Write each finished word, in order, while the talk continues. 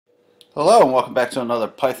Hello and welcome back to another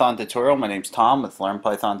Python tutorial. My name's Tom with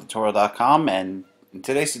LearnPythonTutorial.com, and in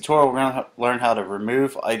today's tutorial we're going to learn how to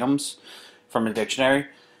remove items from a dictionary.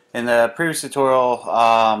 In the previous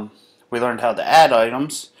tutorial we learned how to add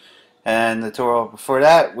items, and the tutorial before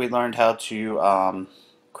that we learned how to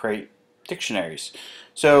create dictionaries.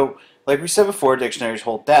 So like we said before, dictionaries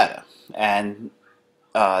hold data, and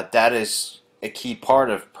data is a key part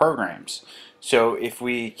of programs. So if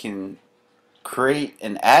we can create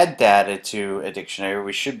and add data to a dictionary,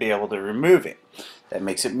 we should be able to remove it. That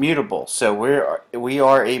makes it mutable. So we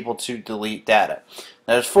are able to delete data.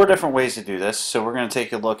 Now there's four different ways to do this, so we're going to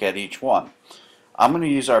take a look at each one. I'm going to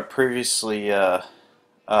use our previous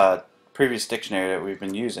dictionary that we've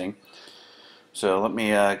been using. So let me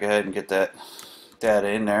go ahead and get that data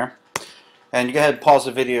in there. And you go ahead and pause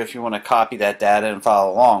the video if you want to copy that data and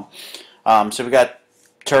follow along. So we got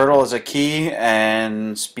turtle as a key,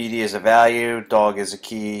 and Speedy as a value, dog as a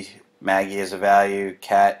key, Maggie as a value,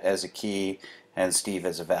 cat as a key, and Steve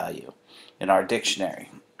as a value in our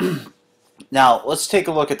dictionary. Now let's take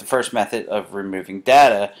a look at the first method of removing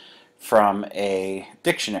data from a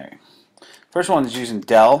dictionary. First one is using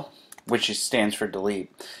del, which stands for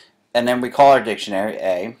delete, and then we call our dictionary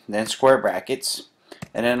A, then square brackets,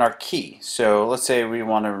 and then our key. So let's say we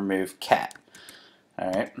want to remove cat.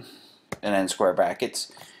 Alright, and then square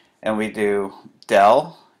brackets, and we do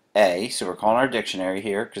del A, so we're calling our dictionary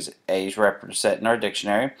here because A is representing our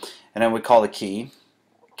dictionary, and then we call the key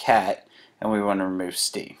cat, and we want to remove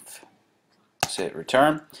Steve. So hit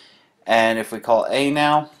return, and if we call A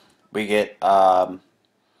now, we get our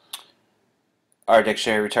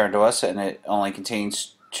dictionary returned to us, and it only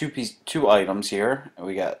contains two items here.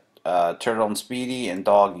 We got turtle and Speedy, and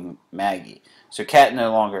dog and Maggie. So cat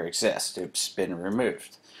no longer exists. It's been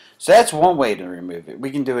removed. So that's one way to remove it.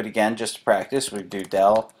 We can do it again just to practice. We do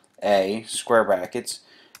del A, square brackets,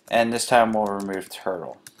 and this time we'll remove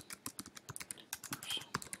turtle.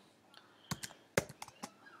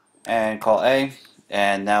 And call A,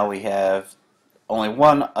 and now we have only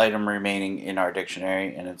one item remaining in our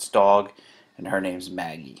dictionary, and it's dog, and her name's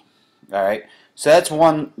Maggie. Alright, so that's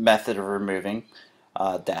one method of removing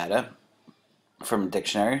data from a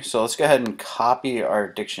dictionary. So let's go ahead and copy our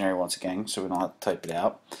dictionary once again so we don't have to type it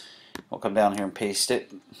out. We'll come down here and paste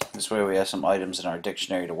it. This way we have some items in our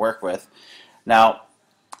dictionary to work with. Now,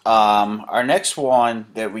 our next one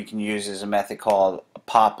that we can use is a method called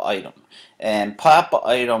pop item. And pop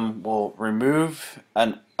item will remove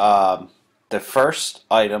the first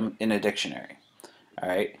item in a dictionary.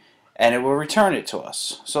 Alright, and it will return it to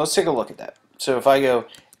us. So let's take a look at that. So if I go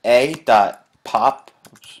a.pop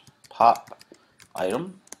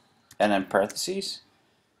item and then parentheses,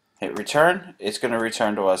 hit return, it's going to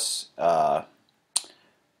return to us the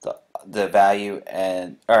value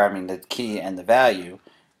the key and the value,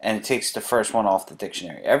 and it takes the first one off the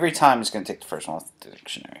dictionary. Every time it's going to take the first one off the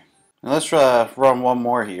dictionary. Now let's run one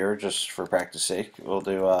more here just for practice sake. We'll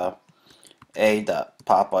do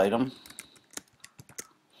a.pop item,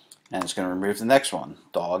 and it's going to remove the next one,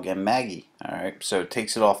 dog and Maggie. Alright, so it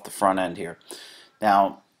takes it off the front end here.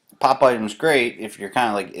 Now pop item is great if you're kind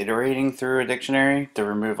of like iterating through a dictionary to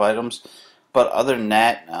remove items, but other than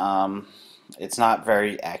that, it's not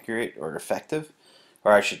very accurate or effective.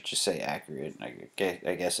 Or I should just say accurate.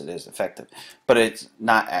 I guess it is effective, but it's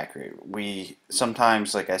not accurate. We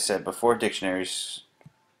sometimes, like I said before, dictionaries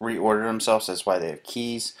reorder themselves. That's why they have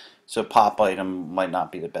keys. So pop item might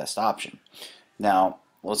not be the best option. Now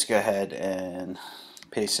let's go ahead and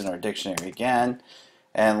paste in our dictionary again.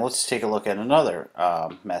 And let's take a look at another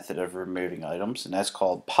method of removing items, and that's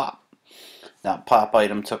called pop. Now, pop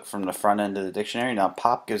item took from the front end of the dictionary. Now,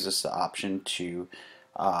 pop gives us the option to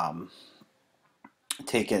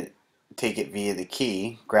take it via the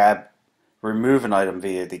key, remove an item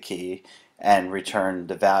via the key, and return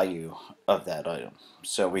the value of that item.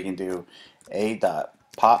 So we can do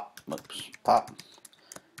a.pop,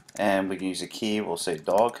 and we can use a key. We'll say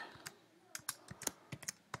dog.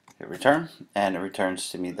 Hit return, and it returns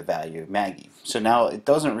to me the value of Maggie. So now it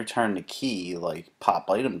doesn't return the key like pop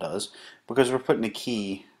item does because we're putting the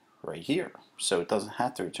key right here. So it doesn't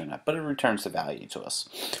have to return that, but it returns the value to us.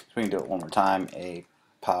 So we can do it one more time. A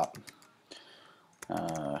pop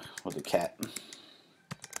with a cat,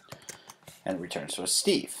 and it returns to us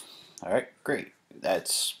Steve. Alright, great.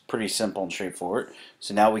 That's pretty simple and straightforward.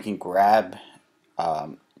 So now we can grab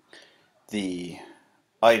the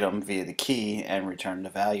item via the key and return the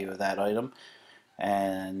value of that item,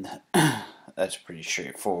 and that's pretty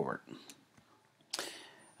straightforward.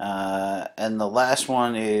 And the last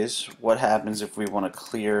one is what happens if we want to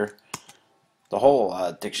clear the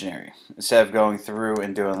whole dictionary instead of going through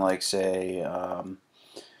and doing like say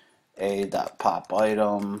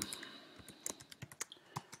a.pop_item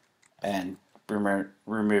and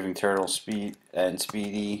removing turtle speed and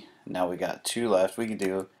speedy. Now we got 2 left. We could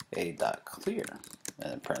do a.clear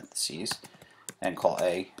and in parentheses and call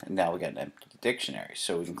a, and now we got an empty dictionary,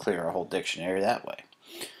 so we can clear our whole dictionary that way.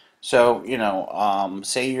 So,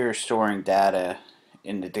 say you're storing data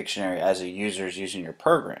in the dictionary as a user is using your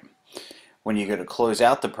program. When you go to close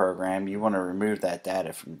out the program, you want to remove that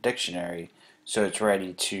data from the dictionary so it's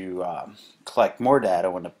ready to collect more data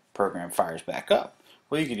when the program fires back up.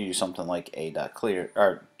 Well, you could use something like a.clear,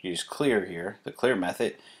 or use clear here, the clear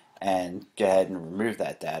method, and go ahead and remove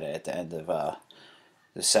that data at the end of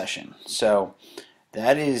the session. So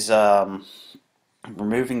that is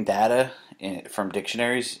removing data from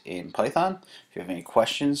dictionaries in Python. If you have any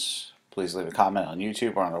questions, please leave a comment on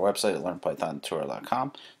YouTube or on our website at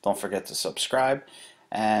learnpythontutorial.com. Don't forget to subscribe,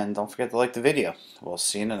 and don't forget to like the video. We'll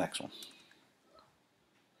see you in the next one.